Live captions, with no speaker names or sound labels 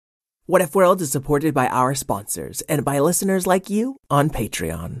What If World is supported by our sponsors and by listeners like you on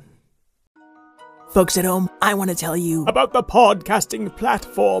Patreon. Folks at home, I want to tell you about the podcasting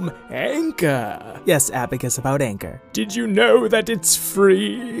platform Anchor. Yes, Abacus, about Anchor. Did you know that it's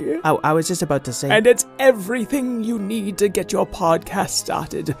free? Oh, I was just about to say. And it's everything you need to get your podcast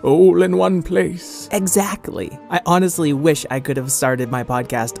started, all in one place. Exactly. I honestly wish I could have started my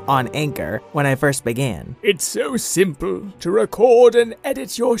podcast on Anchor when I first began. It's so simple to record and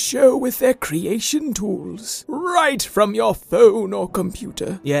edit your show with their creation tools, right from your phone or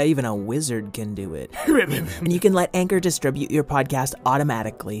computer. Yeah, even a wizard can do it. And you can let Anchor distribute your podcast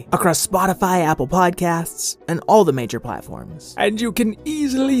automatically across Spotify, Apple Podcasts, and all the major platforms. And you can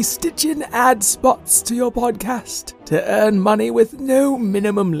easily stitch in ad spots to your podcast to earn money with no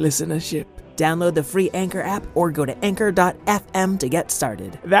minimum listenership. Download the free Anchor app or go to anchor.fm to get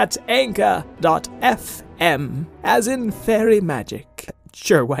started. That's anchor.fm, as in fairy magic.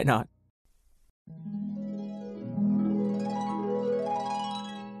 Sure, why not?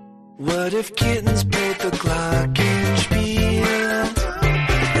 What if kittens played the glockenspiel?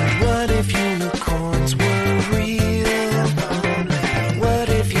 And what if unicorns were real? What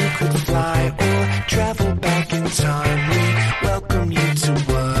if you could fly or travel back in time? We welcome you to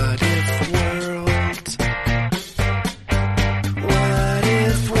What If World. What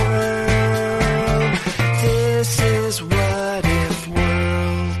If World? This is What If World.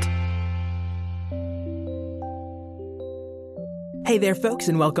 Hey there, folks,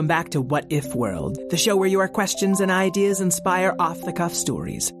 and welcome back to What If World, the show where your questions and ideas inspire off-the-cuff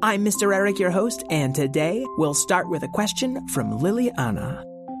stories. I'm Mr. Eric, your host, and today we'll start with a question from Liliana.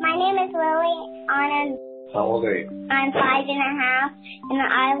 My name is Liliana. How old are you? I'm 5.5, and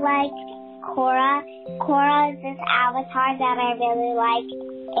I like Korra. Korra is this avatar that I really like,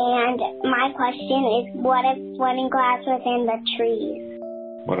 and my question is, what if swimming class was in the trees?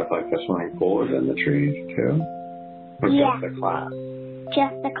 What if like the swimming pool was in the trees too? Or Yeah. just the class?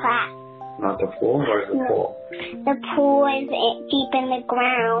 Just the class. Not the pool? Where's the pool? The pool is deep in the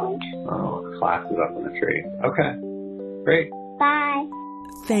ground. Oh, class is up in the tree. Okay. Great. Bye.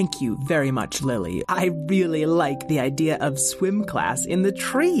 Thank you very much, Lily. I really like the idea of swim class in the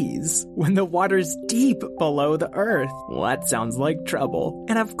trees when the water's deep below the earth. Well, that sounds like trouble.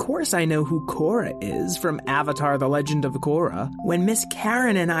 And of course I know who Korra is from Avatar: The Legend of Korra. When Miss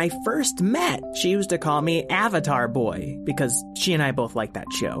Karen and I first met, she used to call me Avatar Boy because she and I both like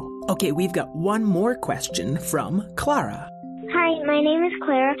that show. Okay, we've got one more question from Clara. Hi, my name is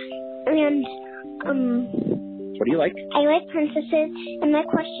Clara, and What do you like? I like princesses, and my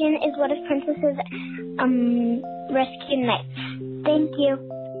question is, what if princesses rescue knights? Thank you.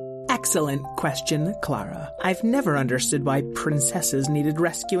 Excellent question, Clara. I've never understood why princesses needed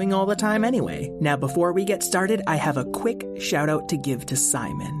rescuing all the time anyway. Now, before we get started, I have a quick shout out to give to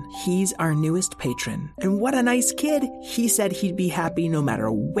Simon. He's our newest patron. And what a nice kid. He said he'd be happy no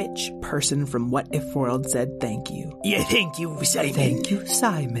matter which person from What If World said thank you. Yeah, thank you, Simon. Thank you,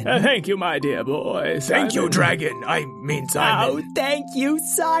 Simon. Thank you, my dear boy. Thank you, Dragon. I mean Simon. Oh, thank you,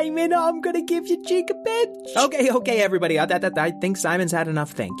 Simon. I'm gonna give you cheek a pinch. Okay, everybody. I think Simon's had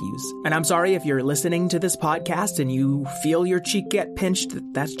enough thank yous. And I'm sorry if you're listening to this podcast and you feel your cheek get pinched.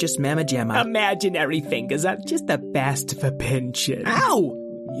 That's just Mama Gemma. Imaginary fingers are just the best for pinching. Ow!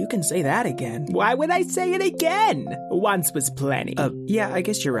 You can say that again. Why would I say it again? Once was plenty. Yeah, I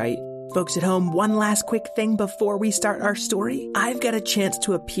guess you're right. Folks at home, one last quick thing before we start our story. I've got a chance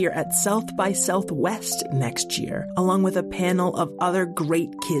to appear at South by Southwest next year, along with a panel of other great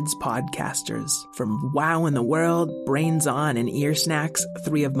kids podcasters. From Wow in the World, Brains On, and Ear Snacks,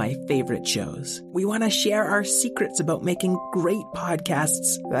 3 of my favorite shows. We want to share our secrets about making great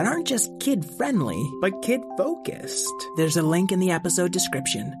podcasts that aren't just kid-friendly, but kid-focused. There's a link in the episode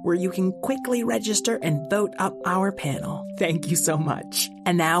description where you can quickly register and vote up our panel. Thank you so much.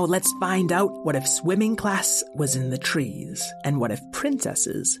 And now let's find out what if swimming class was in the trees and what if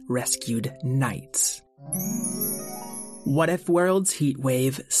princesses rescued knights. What if World's heat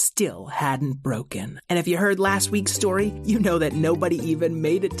wave still hadn't broken? And if you heard last week's story, you know that nobody even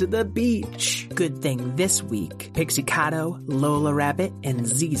made it to the beach. Good thing this week, Pixie-Cato, Lola Rabbit, and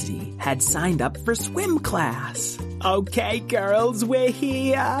Zizi had signed up for swim class. Okay, girls, we're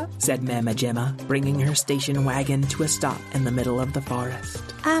here, said Mama Gemma, bringing her station wagon to a stop in the middle of the forest.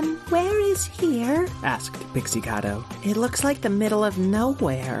 Where is here? Asked Pixie-Cato. It looks like the middle of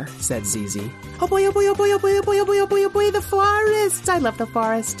nowhere, said Zizi. Oh boy, oh boy, oh boy, oh boy, oh boy, oh boy, oh boy, oh boy, the forest! I love the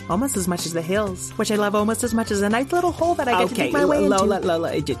forest. Almost as much as the hills, which I love almost as much as a nice little hole that I get to dig my way into.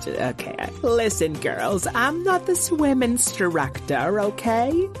 Lola, okay. Listen, girls, I'm not the swim instructor,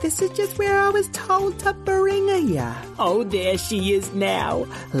 okay? This is just where I was told to bring ya. Oh, there she is now,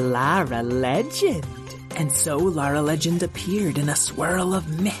 Larra Legend. And so Larra Legend appeared in a swirl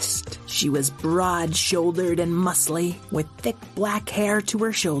of mist. She was broad-shouldered and muscly, with thick black hair to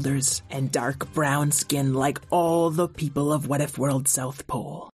her shoulders, and dark brown skin like all the people of What If World South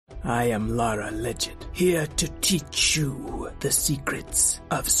Pole. I am Larra Legend, here to teach you the secrets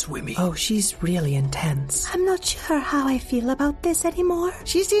of swimming. Oh, she's really intense. I'm not sure how I feel about this anymore.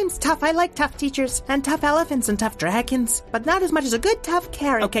 She seems tough. I like tough teachers, and tough elephants, and tough dragons, but not as much as a good tough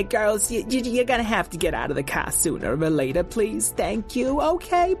carrot. Okay, girls, you're gonna have to get out of the car sooner or later, please. Thank you.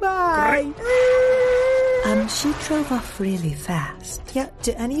 Okay, bye. She drove off really fast. Yeah,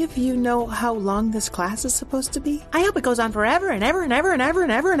 do any of you know how long this class is supposed to be? I hope it goes on forever and ever and ever and ever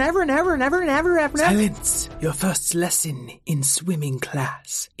and ever and ever and ever and ever and ever and ever. Silence! Your first lesson in swimming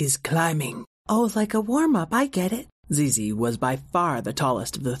class is climbing. Oh, like a warm-up, I get it. Zizi was by far the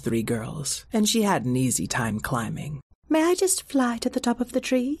tallest of the three girls, and she had an easy time climbing. May I just fly to the top of the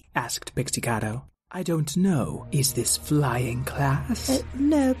tree? Asked Pixie-Cato. I don't know. Is this flying class?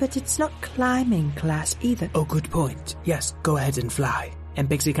 No, but it's not climbing class either. Oh, good point. Yes, go ahead and fly. And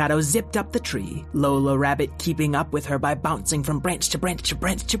Pixie-Cato zipped up the tree, Lola Rabbit keeping up with her by bouncing from branch to branch to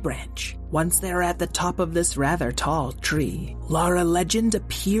branch to branch. Once they were at the top of this rather tall tree, Larra Legend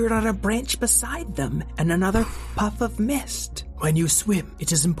appeared on a branch beside them and another puff of mist. When you swim,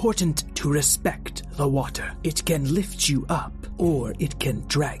 it is important to respect the water. It can lift you up, or it can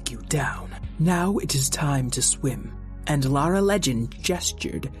drag you down. Now it is time to swim. And Larra Legend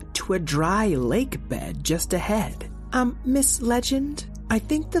gestured to a dry lake bed just ahead. Miss Legend, I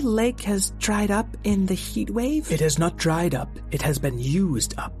think the lake has dried up in the heat wave. It has not dried up. It has been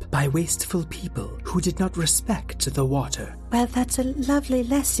used up by wasteful people who did not respect the water. Well, that's a lovely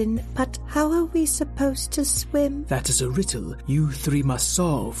lesson, but how are we supposed to swim? That is a riddle you three must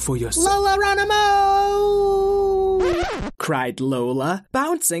solve for yourself. Lola Ranamo! Cried Lola,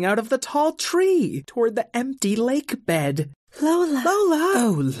 bouncing out of the tall tree toward the empty lake bed. Lola!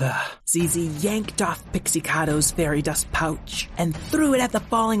 Lola! Zizi yanked off Pixie-Cato's fairy dust pouch and threw it at the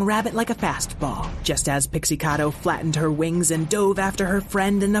falling rabbit like a fastball, just as Pixie-Cato flattened her wings and dove after her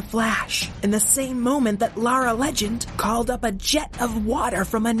friend in a flash, in the same moment that Larra Legend called up a jet of water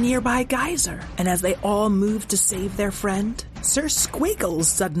from a nearby geyser. And as they all moved to save their friend, Sir Squiggles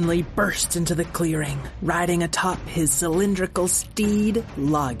suddenly burst into the clearing, riding atop his cylindrical steed,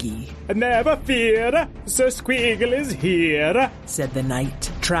 Loggy. Never fear, Sir Squiggles is here, said the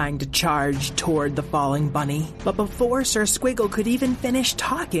knight, trying to charge toward the falling bunny. But before Sir Squiggle could even finish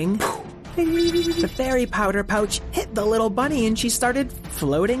talking, the fairy powder pouch hit the little bunny and she started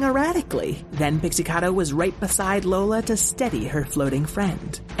floating erratically. Then Pixie-Cato was right beside Lola to steady her floating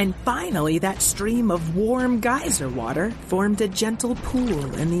friend. And finally, that stream of warm geyser water formed a gentle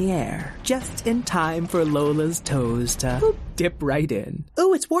pool in the air, just in time for Lola's toes to dip right in.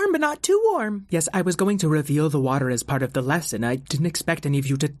 Ooh, it's warm but not too warm. Yes, I was going to reveal the water as part of the lesson. I didn't expect any of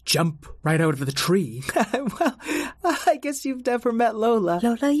you to jump right out of the tree. Well, I guess you've never met Lola.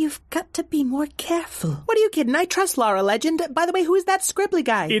 Lola, you've got to be more careful. What are you kidding? I trust Larra Legend. By the way, who is that scribbly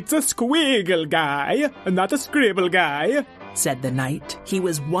guy? It's a squiggle guy, not a scribble guy, said the knight. He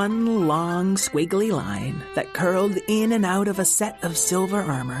was one long squiggly line that curled in and out of a set of silver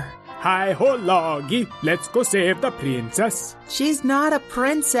armor. Hi-ho, Loggy, let's go save the princess. She's not a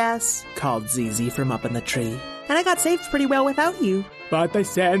princess, called Zizi from up in the tree. And I got saved pretty well without you. But I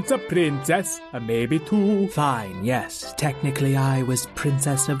sense a princess, maybe two. Fine, yes. Technically, I was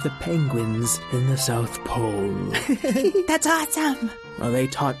Princess of the Penguins in the South Pole. That's awesome. Well, they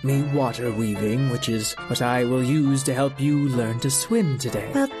taught me water weaving, which is what I will use to help you learn to swim today.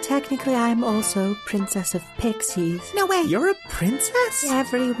 Well, technically, I'm also Princess of Pixies. No way! You're a princess?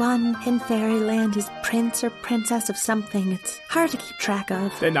 Everyone in Fairyland is prince or princess of something. It's hard to keep track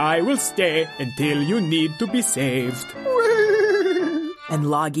of. Then I will stay until you need to be saved. And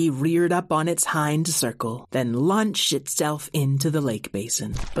Loggy reared up on its hind circle, then launched itself into the lake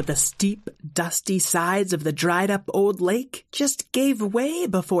basin. But the steep, dusty sides of the dried-up old lake just gave way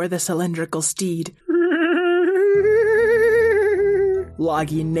before the cylindrical steed.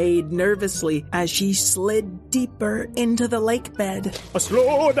 Loggy neighed nervously as she slid deeper into the lake bed.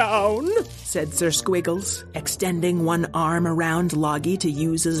 Slow down, said Sir Squiggles, extending one arm around Loggy to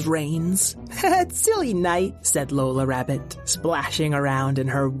use as reins. Silly night, said Lola Rabbit, splashing around in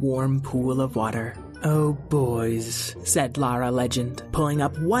her warm pool of water. Oh, boys, said Larra Legend, pulling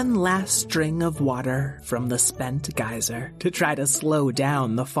up one last string of water from the spent geyser to try to slow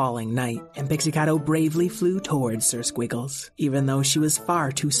down the falling night, and Pixie-Cato bravely flew towards Sir Squiggles, even though she was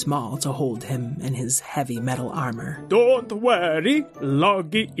far too small to hold him in his heavy metal armor. Don't worry,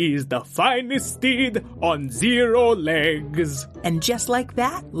 Loggy is the finest steed on 0 legs. And just like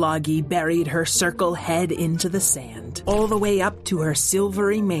that, Loggy buried her circle head into the sand, all the way up to her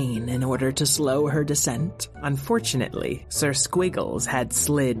silvery mane in order to slow her descent. Unfortunately, Sir Squiggles had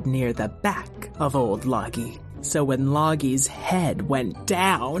slid near the back of old Loggy. So when Loggy's head went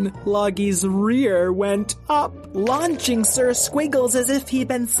down, Loggy's rear went up, launching Sir Squiggles as if he'd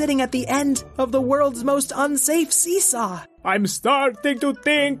been sitting at the end of the world's most unsafe seesaw. I'm starting to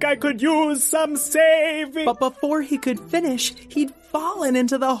think I could use some saving. But before he could finish, he'd fallen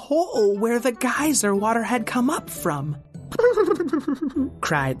into the hole where the geyser water had come up from.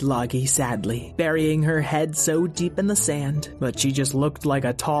 Cried Loggy sadly, burying her head so deep in the sand that she just looked like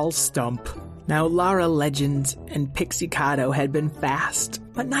a tall stump. Now Larra Legend and Pixie-Cato had been fast,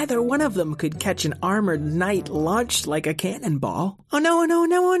 but neither one of them could catch an armored knight launched like a cannonball. Oh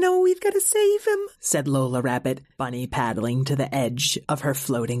no, we've got to save him, said Lola Rabbit, bunny paddling to the edge of her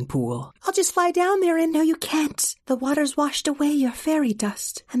floating pool. I'll just fly down there and no, you can't. The water's washed away your fairy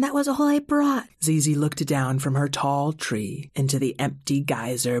dust, and that was all I brought. Zizi looked down from her tall tree into the empty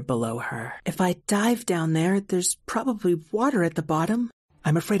geyser below her. If I dive down there, there's probably water at the bottom.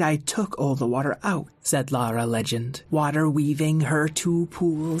 I'm afraid I took all the water out, said Larra Legend, water weaving her 2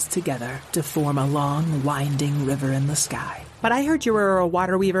 pools together to form a long, winding river in the sky. But I heard you were a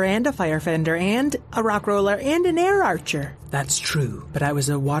water weaver and a firebender and a rock roller and an air archer. That's true, but I was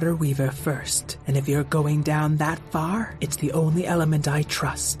a water weaver first, and if you're going down that far, it's the only element I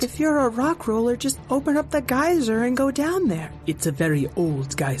trust. If you're a rock roller, just open up the geyser and go down there. It's a very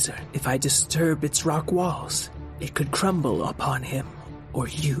old geyser. If I disturb its rock walls, it could crumble upon him. Or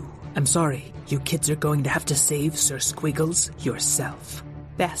you. I'm sorry, you kids are going to have to save Sir Squiggles yourself.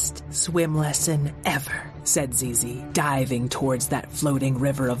 Best swim lesson ever, said Zizi, diving towards that floating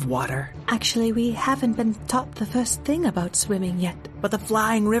river of water. Actually, we haven't been taught the first thing about swimming yet. But the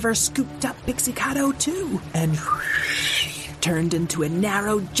flying river scooped up Pixie-Cato too, and turned into a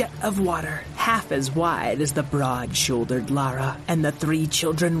narrow jet of water, half as wide as the broad-shouldered Larra, and the 3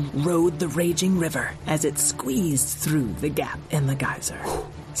 children rode the raging river as it squeezed through the gap in the geyser.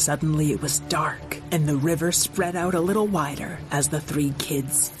 Suddenly it was dark, and the river spread out a little wider as the 3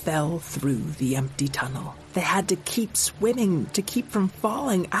 kids fell through the empty tunnel. They had to keep swimming to keep from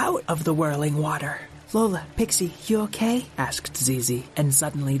falling out of the whirling water. Lola, Pixie, you okay? Asked Zizi, and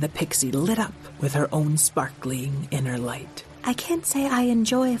suddenly the pixie lit up with her own sparkling inner light. I can't say I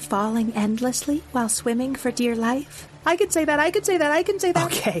enjoy falling endlessly while swimming for dear life. I can say that.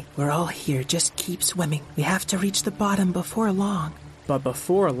 Okay, we're all here. Just keep swimming. We have to reach the bottom before long. But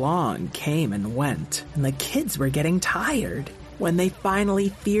before long came and went, and the kids were getting tired. When they finally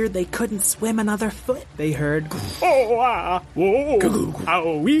feared they couldn't swim another foot, they heard, Owie,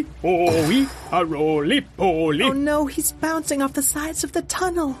 a roly-poly. Oh no, he's bouncing off the sides of the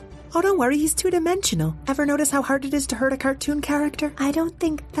tunnel. Oh, don't worry, he's 2-dimensional. Ever notice how hard it is to hurt a cartoon character? I don't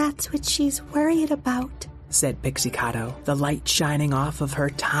think that's what she's worried about, said Pixie-Cato, the light shining off of her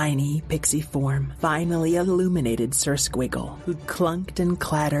tiny pixie form finally illuminated Sir Squiggle, who clunked and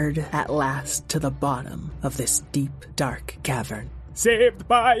clattered at last to the bottom of this deep, dark cavern. Saved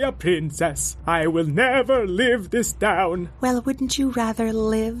by a princess, I will never live this down. Well, wouldn't you rather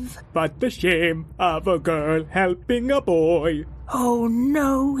live? But the shame of a girl helping a boy. Oh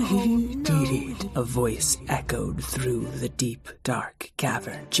no, he did it. A voice echoed through the deep, dark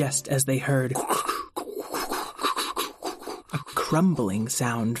cavern, just as they heard a crumbling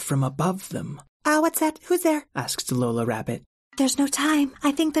sound from above them. What's that? Who's there? Asked Lola Rabbit. There's no time.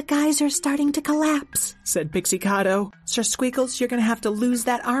 I think the geyser's starting to collapse, said Pixie-Cato. Sir Squiggles, you're gonna have to lose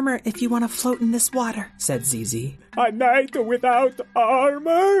that armor if you want to float in this water, said Zizi. A knight without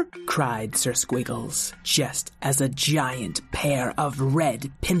armor? Cried Sir Squiggles, just as a giant pair of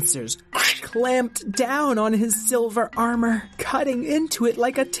red pincers clamped down on his silver armor, cutting into it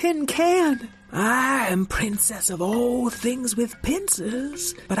like a tin can. I am princess of all things with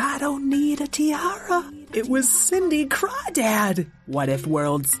pincers, but I don't need a tiara. It was Cindy Crawdad. What if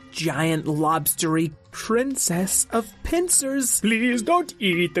world's giant lobstery Princess of Pincers? Please don't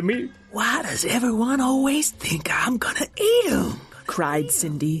eat me. Why does everyone always think I'm gonna eat 'em? cried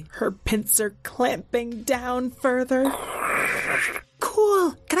Cindy, her pincer clamping down further.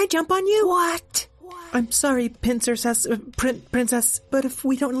 Cool. Can I jump on you? What? I'm sorry, Princess, but if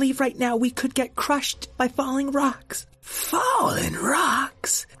we don't leave right now, we could get crushed by falling rocks. Falling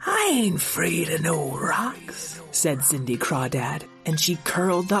rocks? I ain't afraid of no rocks, said Cindy Crawdad, and she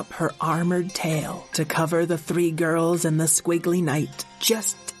curled up her armored tail to cover the three girls and the squiggly knight,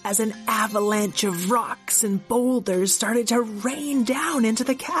 just as an avalanche of rocks and boulders started to rain down into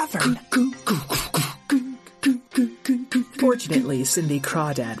the cavern. Fortunately, Cindy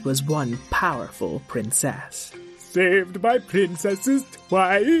Crawdad was one powerful princess. Saved by princesses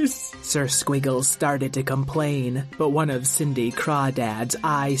twice. Sir Squiggles started to complain, but one of Cindy Crawdad's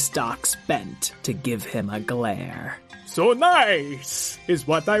eye stalks bent to give him a glare. So nice, is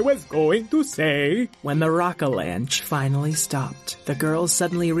what I was going to say. When the rock-a-lanche finally stopped, the girls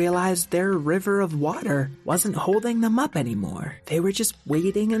suddenly realized their river of water wasn't holding them up anymore. They were just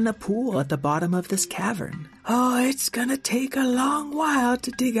wading in the pool at the bottom of this cavern. Oh, it's gonna take a long while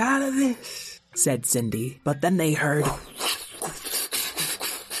to dig out of this, said Cindy, but then they heard...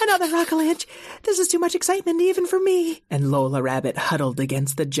 Another rock-a-lanche! This is too much excitement even for me! And Lola Rabbit huddled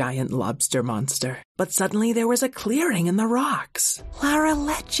against the giant lobster monster. But suddenly there was a clearing in the rocks. Larra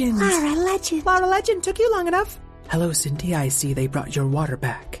Legend! Larra Legend! Larra Legend, took you long enough. Hello, Cindy, I see they brought your water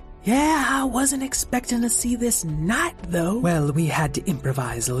back. Yeah, I wasn't expecting to see this night, though. Well, we had to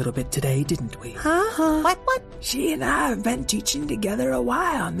improvise a little bit today, didn't we? Huh? What? She and I have been teaching together a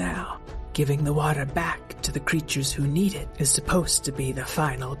while now. Giving the water back to the creatures who need it is supposed to be the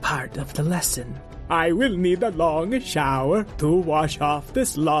final part of the lesson. I will need a long shower to wash off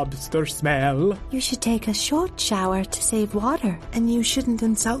this lobster smell. You should take a short shower to save water. And you shouldn't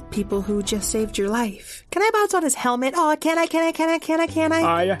insult people who just saved your life. Can I bounce on his helmet? Oh, can I?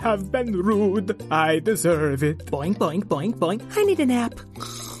 I have been rude. I deserve it. Boink, boink, boink, boink. I need a nap.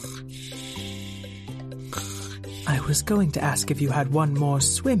 I was going to ask if you had one more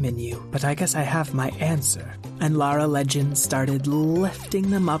swim in you, but I guess I have my answer. And Larra Legend started lifting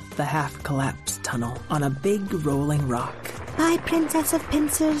them up the half-collapsed tunnel on a big rolling rock. Bye, Princess of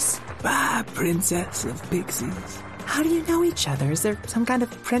Pincers. Bye, Princess of Pixies. How do you know each other? Is there some kind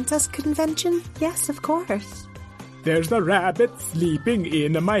of princess convention? Yes, of course. There's a rabbit sleeping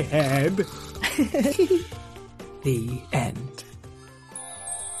in my head. The end.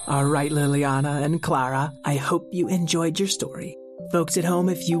 All right, Liliana and Clara, I hope you enjoyed your story. Folks at home,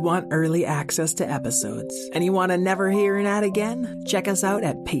 if you want early access to episodes and you want to never hear an ad again, check us out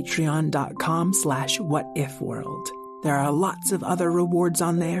at patreon.com/whatifworld. There are lots of other rewards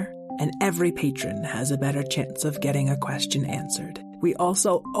on there, and every patron has a better chance of getting a question answered. We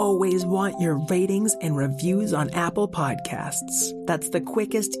also always want your ratings and reviews on Apple Podcasts. That's the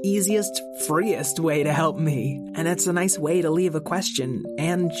quickest, easiest, freest way to help me. And it's a nice way to leave a question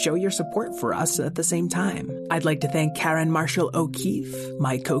and show your support for us at the same time. I'd like to thank Karen Marshall O'Keefe,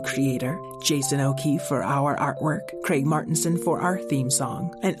 my co-creator, Jason O'Keefe for our artwork, Craig Martinson for our theme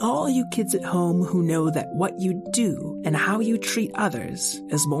song, and all you kids at home who know that what you do and how you treat others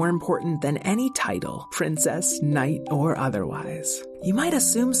is more important than any title, princess, knight, or otherwise. You might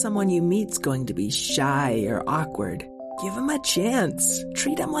assume someone you meet's going to be shy or awkward. Give them a chance.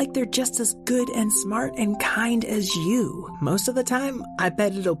 Treat them like they're just as good and smart and kind as you. Most of the time, I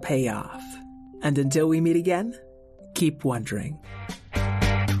bet it'll pay off. And until we meet again, keep wondering.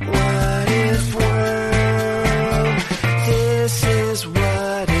 What if world, this is what